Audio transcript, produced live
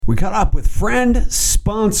We caught up with friend,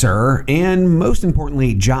 sponsor, and most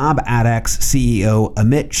importantly, JobAdX CEO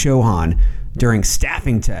Amit Chauhan during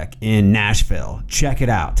Staffing Tech in Nashville. Check it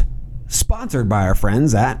out. Sponsored by our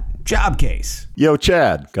friends at Jobcase. Yo,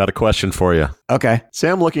 Chad, got a question for you. Okay. Say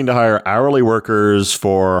I'm looking to hire hourly workers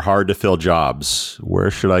for hard-to-fill jobs.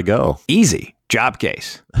 Where should I go? Easy.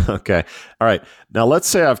 Jobcase. Okay. All right. Now, let's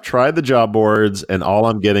say I've tried the job boards and all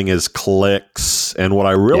I'm getting is clicks. And what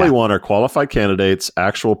I really want are qualified candidates,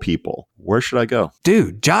 actual people. Where should I go?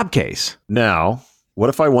 Dude, Jobcase. Now, what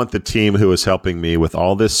if I want the team who is helping me with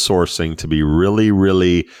all this sourcing to be really,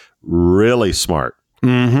 really, really smart?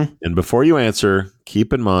 Mm-hmm. And before you answer,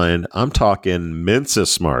 keep in mind, I'm talking Mensa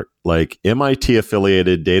smart, like MIT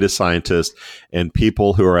affiliated data scientists and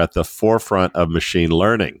people who are at the forefront of machine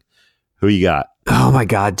learning. Who you got? Oh my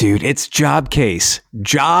God, dude. It's Jobcase.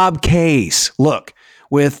 Jobcase. Look,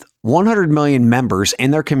 with 100 million members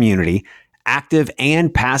in their community, active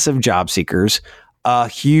and passive job seekers, a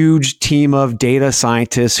huge team of data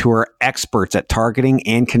scientists who are experts at targeting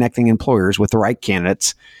and connecting employers with the right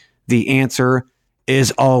candidates, the answer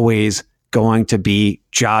is always going to be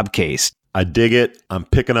Jobcase. I dig it. I'm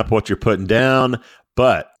picking up what you're putting down.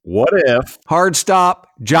 But what if... Hard stop,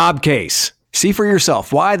 Jobcase. See for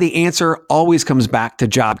yourself why the answer always comes back to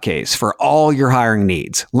Jobcase for all your hiring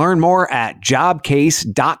needs. Learn more at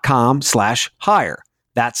jobcase.com/hire.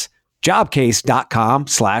 That's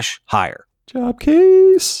jobcase.com/hire.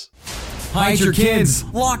 Jobcase. Hide your kids.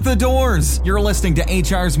 Lock the doors. You're listening to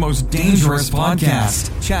HR's most dangerous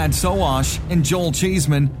podcast. Chad Sowash and Joel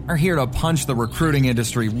Cheeseman are here to punch the recruiting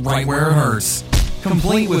industry right where it hurts.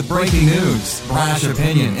 Complete with breaking news, brash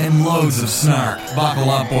opinion, and loads of snark.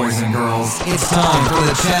 Buckle up, boys and girls. It's time for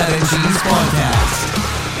the Chad and Cheese Podcast.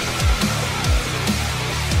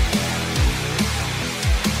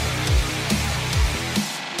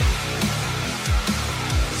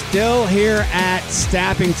 Still here at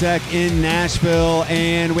Staffing Tech in Nashville,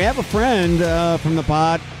 and we have a friend from the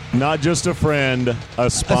pod. Not just a friend,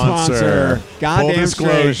 a sponsor. Goddamn Full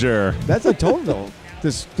disclosure. Straight. That's a total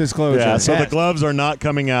disclosure. Yeah, so the gloves are not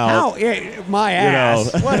coming out. How? Yeah, my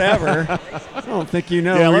ass. Whatever. I don't think you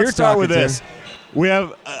know Yeah, who you're let's start with talking this. to. We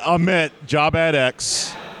have Amit,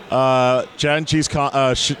 JobAdX, Chad and Cheese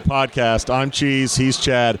podcast. I'm Cheese, he's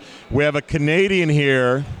Chad. We have a Canadian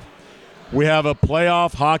here. We have a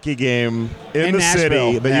playoff hockey game in the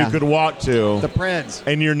Nashville. city that you could walk to. The Preds.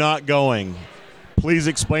 And you're not going. Please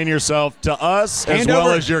explain yourself to us as Hand well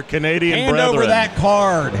over- as your Canadian Hand brethren. over that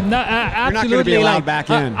card. No, You're not absolutely. going to be allowed back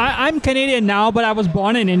in. I'm Canadian now, but I was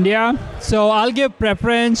born in India, so I'll give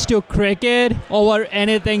preference to cricket over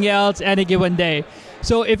anything else any given day.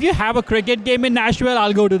 So if you have a cricket game in Nashville,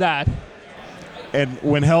 I'll go to that. And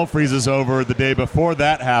when hell freezes over the day before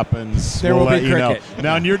that happens, There we'll will let be you know. cricket.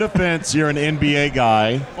 Now, in your defense, you're an NBA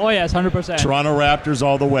guy. Oh yes, 100%. Toronto Raptors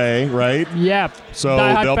all the way, right? Yep. So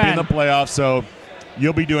Die-hard they'll be in fan. the playoffs. So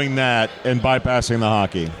you'll be doing that and bypassing the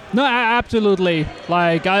hockey. No, absolutely.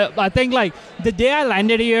 Like I think like the day I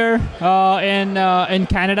landed here in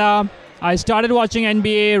Canada, I started watching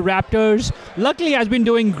NBA Raptors. Luckily, I've been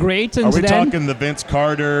doing great Are since we then. talking the Vince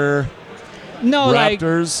Carter No,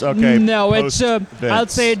 Raptors? like Okay, no, it's post-Vince. I'll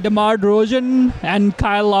say DeMar DeRozan and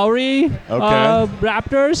Kyle Lowry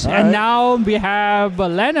Raptors, All and right. now we have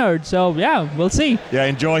Leonard. So yeah, we'll see. Yeah,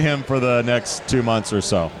 enjoy him for the next 2 months or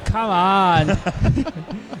so. Come on.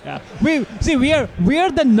 Yeah. We are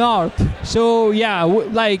the North, so yeah,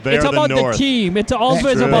 it's They're the about the North. team. It's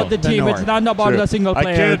always True. about the The team. North. It's not about True. the single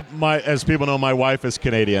player. As people know, my wife is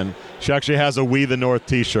Canadian. She actually has a We the North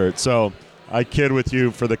t-shirt. So I kid with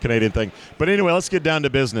you for the Canadian thing. But anyway, let's get down to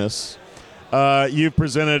business. You've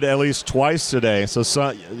presented at least twice today. So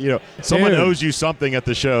someone Dude. owes you something at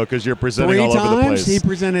the show because you're presenting 3 all over the times? place. He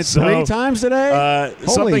presented So, 3 times today? Holy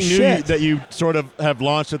something new shit. that you sort of have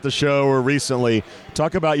launched at the show or recently.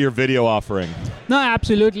 Talk about your video offering. No,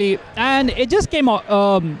 absolutely. And it just came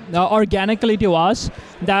organically to us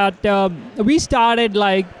that we started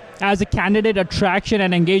as a candidate attraction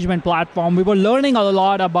and engagement platform. We were learning a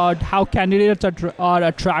lot about how candidates are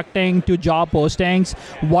attracting to job postings,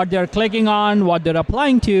 what they're clicking on, what they're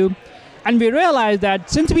applying to. And we realized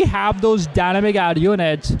that since we have those dynamic ad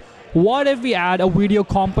units, what if we add a video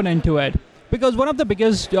component to it? Because one of the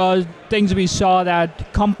biggest things we saw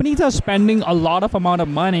that companies are spending a lot of amount of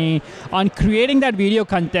money on creating that video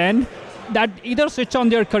content that either sits on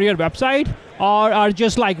their career website or are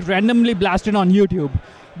just randomly blasted on YouTube,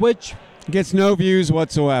 which Gets no views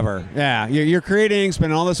whatsoever. Yeah, you're creating,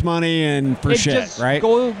 spending all this money and for shit, right?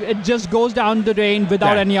 It just goes down the drain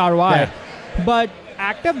without Yeah. any ROI. Yeah. But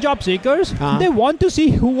active job seekers, Uh-huh. they want to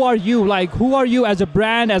see who are you, who are you as a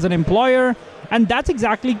brand, as an employer, And that's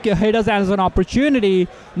exactly hit us as an opportunity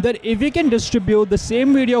that if we can distribute the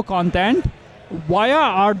same video content via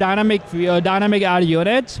our dynamic ad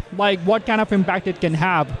units, like what kind of impact it can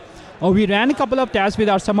have. We ran a couple of tests with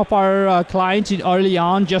some of our clients early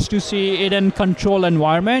on just to see it in controlled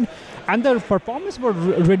environment, and the performance were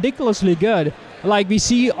ridiculously good. Like we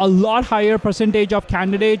see a lot higher percentage of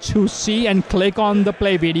candidates who see and click on the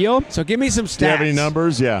play video. So give me some stats. Do you have any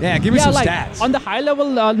numbers? Yeah, give me some like stats. On the high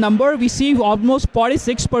level number, we see almost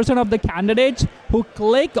 46% of the candidates who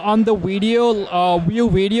click on the view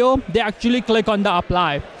video, they actually click on the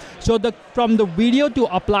apply. So from the video to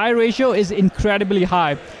apply ratio is incredibly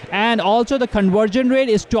high. And also the conversion rate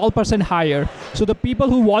is 12% higher. So the people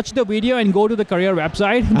who watch the video and go to the career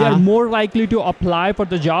website, they are more likely to apply for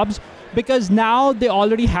the jobs because now they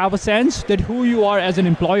already have a sense that who you are as an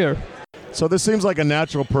employer. So this seems like a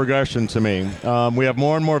natural progression to me. We have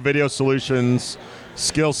more and more video solutions,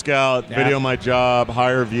 Skill Scout, Video My Job,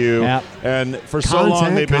 HireVue, and for so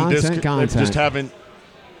long they've been they just haven't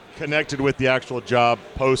connected with the actual job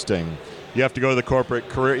posting. You have to go to the corporate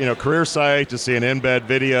career site to see an embed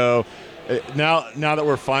video. Now that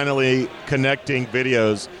we're finally connecting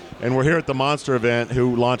videos, and we're here at the Monster event,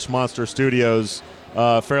 who launched Monster Studios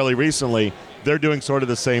fairly recently, they're doing sort of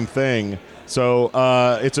the same thing. So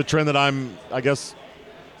it's a trend that I'm, I guess,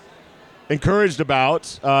 encouraged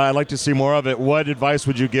about. I'd like to see more of it. What advice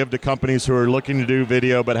would you give to companies who are looking to do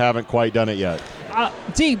video but haven't quite done it yet?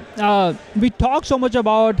 We talk so much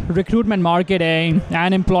about recruitment marketing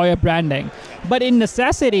and employer branding, but in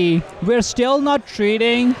necessity, we're still not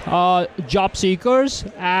treating job seekers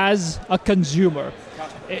as a consumer.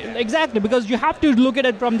 Exactly, because you have to look at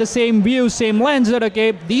it from the same view, same lens that,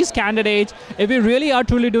 okay, these candidates, if we really are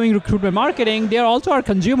truly doing recruitment marketing, they are also our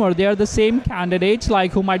consumer. They are the same candidates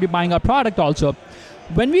like who might be buying our product also.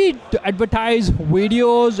 When we advertise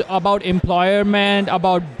videos about employment,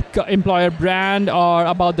 about employer brand, or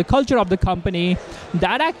about the culture of the company,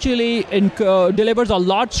 that actually delivers a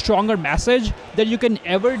lot stronger message than you can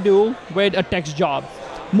ever do with a text job.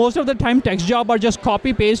 Most of the time, text jobs are just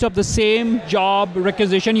copy-paste of the same job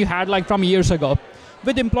requisition you had like from years ago.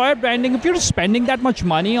 With employer branding, if you're spending that much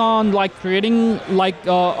money on like creating like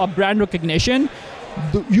a brand recognition,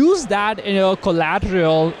 use that in a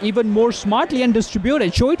collateral even more smartly and distribute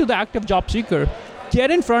it. Show it to the active job seeker. Get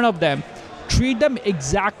in front of them. Treat them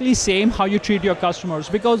exactly same how you treat your customers,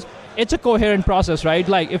 because it's a coherent process, right?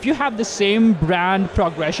 Like if you have the same brand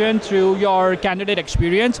progression through your candidate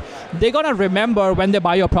experience, they're gonna remember when they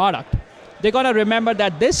buy your product. They're gonna remember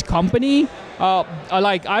that this company,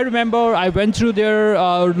 like I remember I went through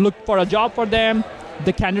their look for a job for them.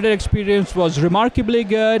 The candidate experience was remarkably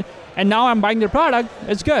good, and now I'm buying their product,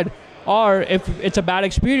 it's good. Or if it's a bad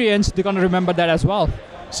experience, they're gonna remember that as well.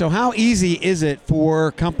 So how easy is it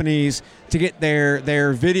for companies to get their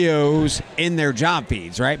videos in their job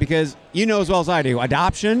feeds, right? Because you know as well as I do,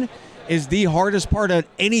 adoption is the hardest part of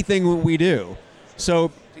anything we do.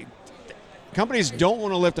 So companies don't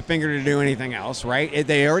want to lift a finger to do anything else, right?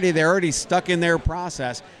 They're already stuck in their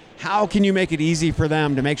process. How can you make it easy for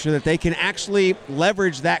them to make sure that they can actually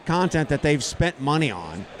leverage that content that they've spent money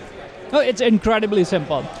on? Oh, it's incredibly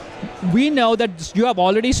simple. We know that you have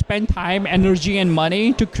already spent time, energy, and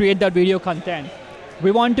money to create that video content.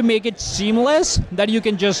 We want to make it seamless that you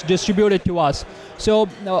can just distribute it to us. So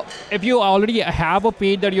if you already have a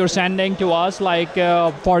feed that you're sending to us, like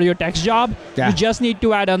for your text job, you just need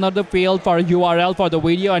to add another field for URL for the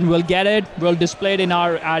video, and we'll get it. We'll display it in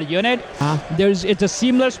our ad unit. It's a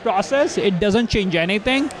seamless process. It doesn't change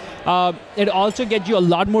anything. It also gets you a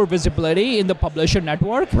lot more visibility in the publisher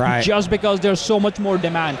network, just because there's so much more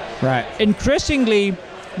demand. Increasingly,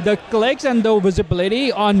 the clicks and the visibility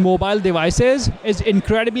on mobile devices is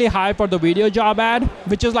incredibly high for the video job ad,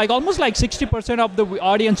 which is like almost like 60% of the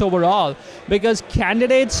audience overall. Because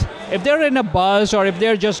candidates, if they're in a bus or if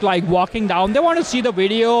they're just like walking down, they want to see the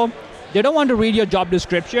video. They don't want to read your job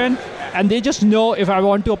description, and they just know if I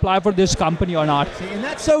want to apply for this company or not. See, and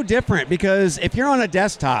that's so different because if you're on a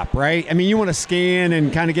desktop, right? I mean, you want to scan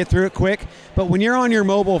and kind of get through it quick, but when you're on your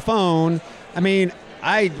mobile phone, I mean,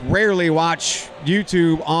 I rarely watch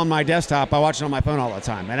YouTube on my desktop. I watch it on my phone all the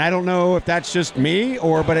time. And I don't know if that's just me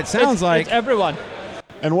but it sounds like it's everyone.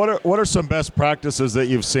 And what are some best practices that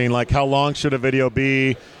you've seen? Like how long should a video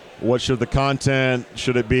be? What should the content?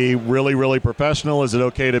 Should it be really, really professional? Is it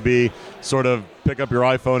okay to be sort of pick up your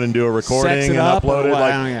iPhone and do a recording and upload it?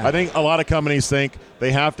 I think a lot of companies think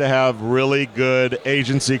they have to have really good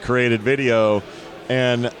agency-created video.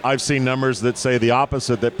 And I've seen numbers that say the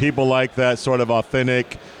opposite, that people like that sort of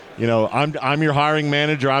authentic, I'm your hiring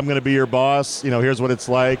manager. I'm going to be your boss. Here's what it's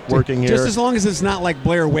like working here. Just as long as it's not like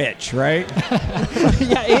Blair Witch, right?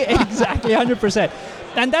 Yeah, exactly, 100%.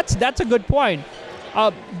 And that's a good point.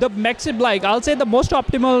 I'll say the most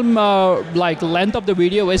optimal length of the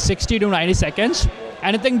video is 60 to 90 seconds.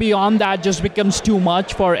 Anything beyond that just becomes too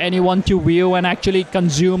much for anyone to view and actually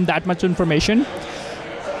consume that much information.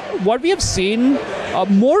 What we have seen,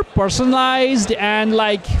 more personalized and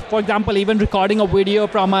for example, even recording a video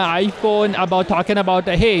from my iPhone about talking about,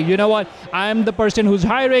 hey, you know what? I'm the person who's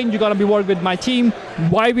hiring. You're going to be working with my team.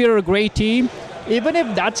 Why we're a great team. Even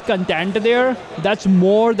if that's content there, that's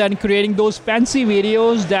more than creating those fancy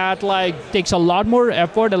videos that takes a lot more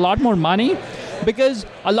effort, a lot more money. Because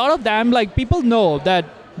a lot of them, people know that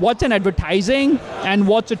what's an advertising and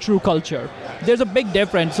what's a true culture. There's a big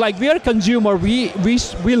difference. We are a consumer. We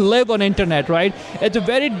live on internet, right? It's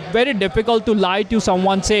very, very difficult to lie to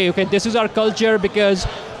someone, say, okay, this is our culture, because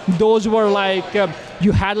those were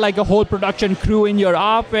you had a whole production crew in your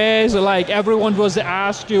office. Everyone was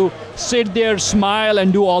asked to sit there, smile,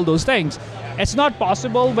 and do all those things. It's not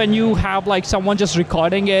possible when you have someone just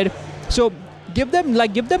recording it. So give them a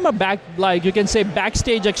you can say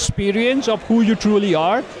backstage experience of who you truly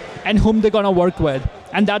are and whom they're gonna work with,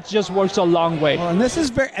 and that just works a long way. Well, and this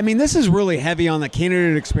is really heavy on the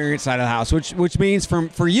candidate experience side of the house, which means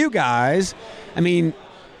for you guys,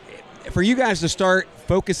 for you guys to start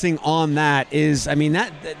focusing on that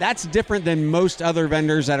that's different than most other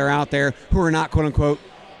vendors that are out there who are not quote unquote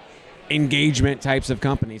engagement types of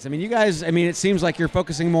companies. You guys, it seems like you're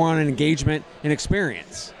focusing more on an engagement and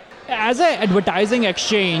experience. As an advertising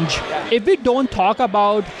exchange, if we don't talk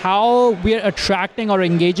about how we're attracting or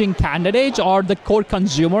engaging candidates or the core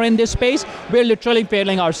consumer in this space, we're literally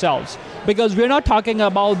failing ourselves. Because we're not talking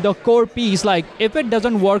about the core piece. If it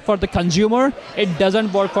doesn't work for the consumer, it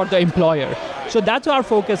doesn't work for the employer. So that's our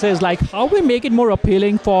focus is how we make it more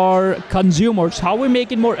appealing for consumers, how we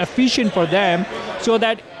make it more efficient for them, so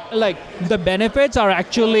that the benefits are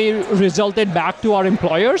actually resulted back to our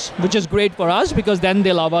employers, which is great for us because then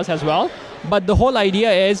they love us as well. But the whole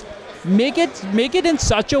idea is make it in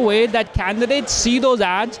such a way that candidates see those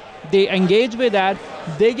ads, they engage with that,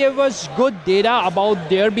 they give us good data about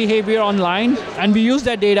their behavior online, and we use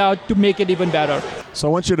that data to make it even better. So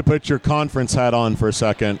I want you to put your conference hat on for a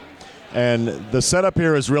second. And the setup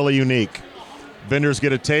here is really unique. Vendors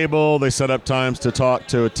get a table, they set up times to talk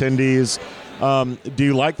to attendees. Do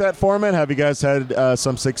you like that format? Have you guys had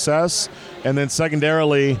some success? And then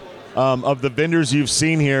secondarily, of the vendors you've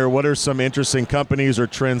seen here, what are some interesting companies or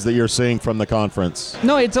trends that you're seeing from the conference?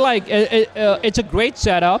 No, it's it's a great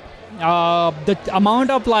setup. The amount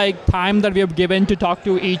of time that we have given to talk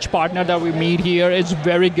to each partner that we meet here is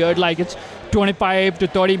very good. It's 25 to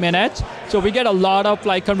 30 minutes. So we get a lot of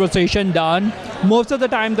conversation done. Most of the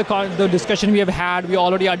time, the discussion we have had, we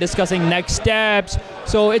already are discussing next steps.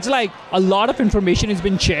 So it's a lot of information has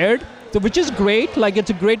been shared, so which is great. It's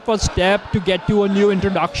a great first step to get to a new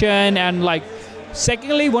introduction. And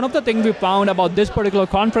secondly, one of the things we found about this particular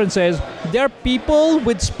conference is there are people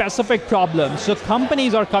with specific problems. So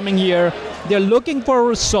companies are coming here, they're looking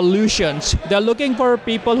for solutions. They're looking for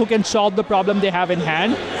people who can solve the problem they have in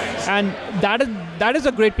hand. And that is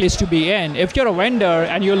a great place to be in. If you're a vendor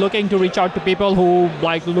and you're looking to reach out to people who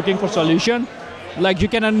looking for solution, you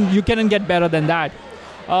cannot get better than that.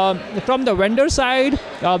 From the vendor side,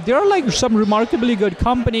 there are some remarkably good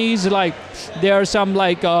companies. There are some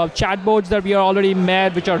chatbots that we are already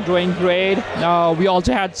met, which are doing great. We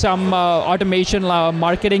also had some automation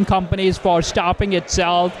marketing companies for staffing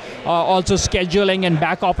itself, also scheduling and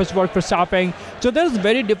back office work for staffing. So there's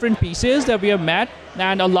very different pieces that we have met,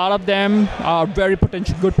 and a lot of them are very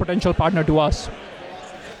good potential partner to us.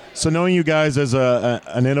 So knowing you guys as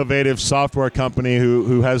an innovative software company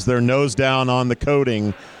who has their nose down on the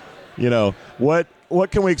coding,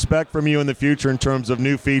 what can we expect from you in the future in terms of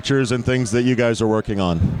new features and things that you guys are working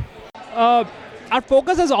on? Our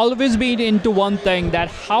focus has always been into one thing, that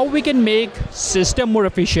how we can make system more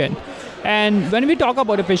efficient. And when we talk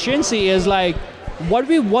about efficiency is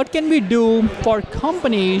what can we do for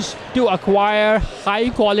companies to acquire high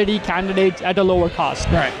quality candidates at a lower cost?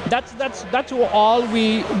 Right. That's all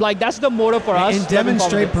we that's the motto for us. And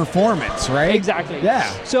demonstrate performance, right? Exactly. Yeah.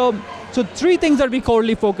 So three things that we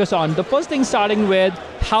currently focus on. The first thing starting with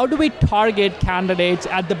how do we target candidates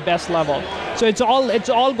at the best level? So it's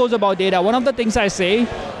all goes about data. One of the things I say,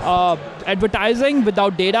 advertising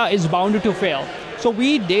without data is bound to fail. So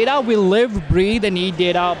we live, breathe, and eat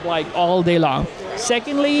data all day long.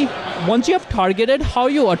 Secondly, once you have targeted, how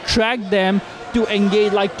you attract them to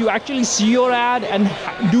engage, to actually see your ad and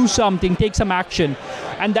do something, take some action.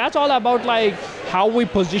 And that's all about how we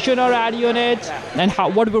position our ad units, and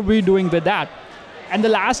what we're doing with that. And the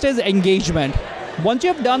last is engagement. Once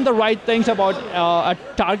you have done the right things about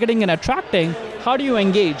targeting and attracting, how do you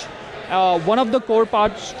engage? One of the core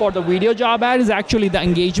parts for the video job ad is actually the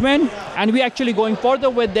engagement, and we're actually going further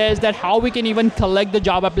with this, that how we can even collect the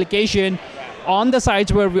job application on the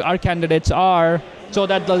sites where our candidates are, so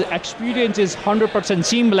that the experience is 100%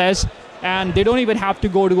 seamless, and they don't even have to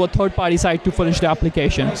go to a third-party site to finish the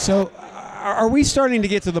application. So are we starting to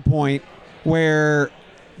get to the point where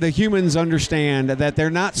the humans understand that they're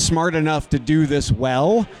not smart enough to do this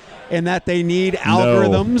well, and that they need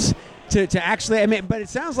algorithms to actually, but it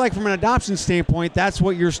sounds like from an adoption standpoint, that's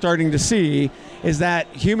what you're starting to see, is that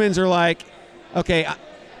humans are like, okay,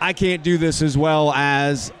 I can't do this as well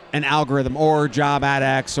as an algorithm or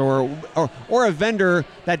JobAdX or a vendor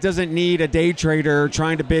that doesn't need a day trader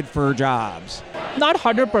trying to bid for jobs. Not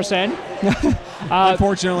 100%.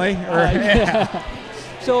 Unfortunately.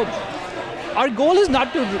 So our goal is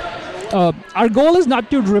not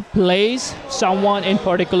to replace someone in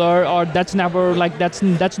particular, or that's not the process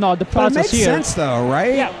here. But it makes sense though,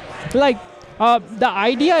 right? Yeah. The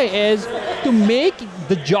idea is to make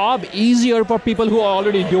the job easier for people who are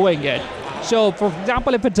already doing it. So, for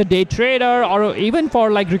example, if it's a day trader, or even for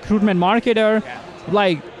recruitment marketer,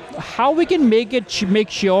 how we can make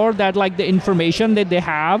sure that the information that they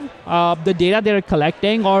have, the data they're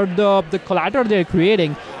collecting, or the collateral they're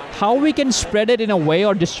creating, how we can spread it in a way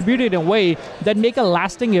or distribute it in a way that make a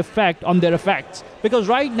lasting effect on their effects. Because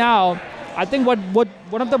right now, I think what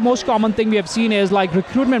one of the most common thing we have seen is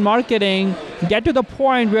recruitment marketing get to the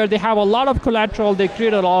point where they have a lot of collateral, they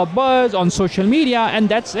create a lot of buzz on social media, and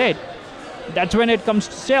that's it. That's when it comes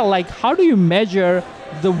to sale. How do you measure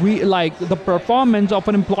the performance of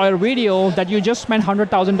an employer video that you just spent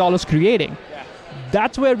 $100,000 creating?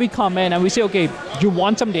 That's where we come in and we say, okay, you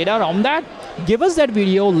want some data around that? Give us that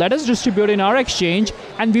video, let us distribute in our exchange,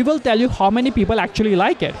 and we will tell you how many people actually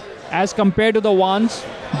like it as compared to the ones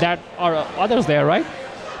that are others there, right?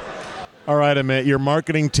 All right, Amit, your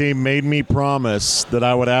marketing team made me promise that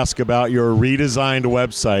I would ask about your redesigned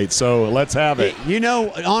website, so let's have it.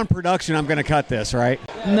 On production, I'm going to cut this, right?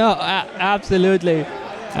 No, absolutely.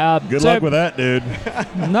 Good luck with that, dude.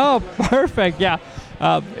 No, perfect, yeah.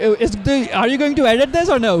 Are you going to edit this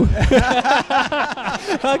or no?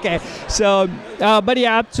 Okay, so, but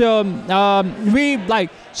yeah, so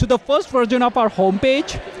so the first version of our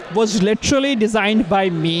homepage was literally designed by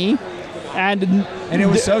me. And it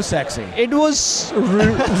was so sexy. It was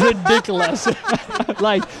ridiculous.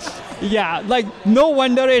 No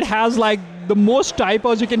wonder it has the most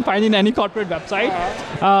typos you can find in any corporate website.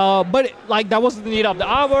 But that was the need of the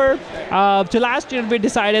hour. So last year we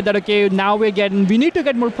decided that okay, now we need to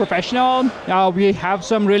get more professional. We have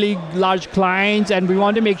some really large clients, and we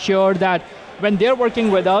want to make sure that when they're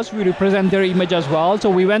working with us, we represent their image as well. So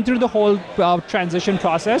we went through the whole transition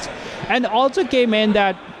process, and also came in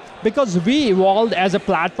that because we evolved as a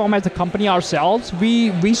platform, as a company ourselves,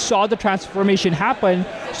 we saw the transformation happen.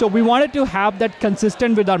 So we wanted to have that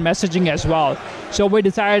consistent with our messaging as well. So we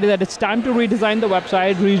decided that it's time to redesign the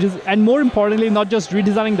website, and more importantly, not just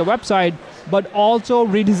redesigning the website, but also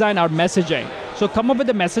redesign our messaging. So come up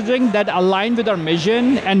with a messaging that align with our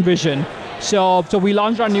mission and vision. So we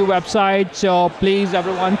launched our new website, so please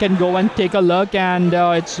everyone can go and take a look, and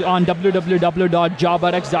it's on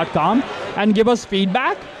www.jobadx.com, and give us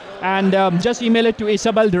feedback. And just email it to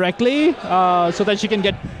Isabel directly so that she can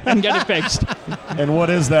get it fixed. And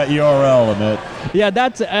what is that URL, Amit? Yeah,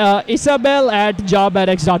 that's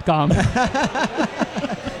Isabel@jobadx.com.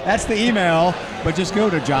 That's the email, but just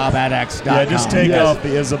go to jobadx.com. Yeah, just take off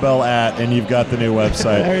the Isabel and you've got the new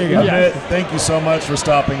website. There you go. Amit, thank you so much for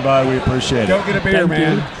stopping by. We appreciate it. Go get a beer,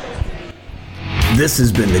 man. This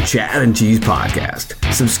has been the Chad and Cheese Podcast.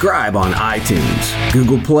 Subscribe on iTunes,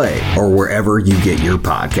 Google Play, or wherever you get your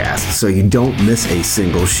podcasts so you don't miss a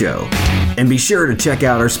single show. And be sure to check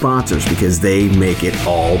out our sponsors because they make it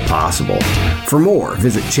all possible. For more,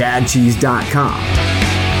 visit chadcheese.com.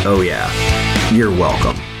 Oh yeah, you're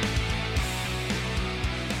welcome.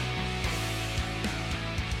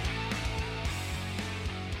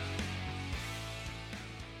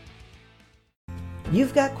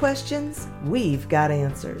 You've got questions, we've got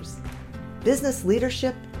answers. Business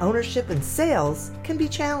leadership, ownership, and sales can be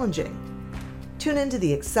challenging. Tune into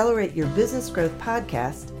the Accelerate Your Business Growth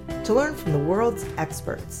podcast to learn from the world's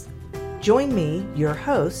experts. Join me, your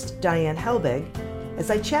host, Diane Helbig, as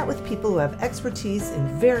I chat with people who have expertise in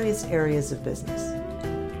various areas of business.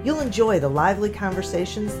 You'll enjoy the lively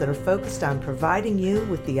conversations that are focused on providing you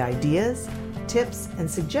with the ideas, tips, and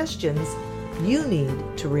suggestions you need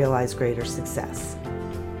to realize greater success.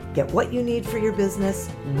 Get what you need for your business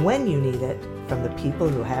when you need it from the people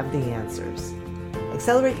who have the answers.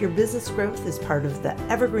 Accelerate Your Business Growth is part of the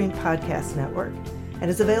Evergreen Podcast Network and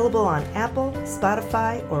is available on Apple,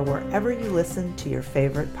 Spotify, or wherever you listen to your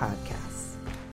favorite podcasts.